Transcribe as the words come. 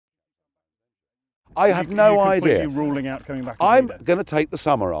I have no idea. Are you ruling out coming back? I'm going to take the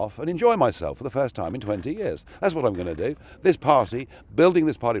summer off and enjoy myself for the first time in 20 years. That's what I'm going to do. This party, building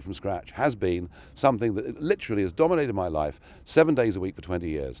this party from scratch, has been something that literally has dominated my life 7 days a week for 20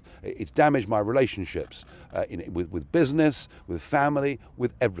 years. It's damaged my relationships with business, with family,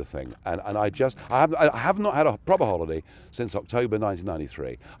 with everything. And I have not had a proper holiday since October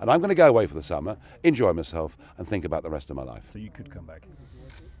 1993. And I'm going to go away for the summer, enjoy myself, and think about the rest of my life. So you could come back.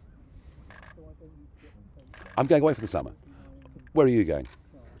 I'm going away for the summer. Where are you going?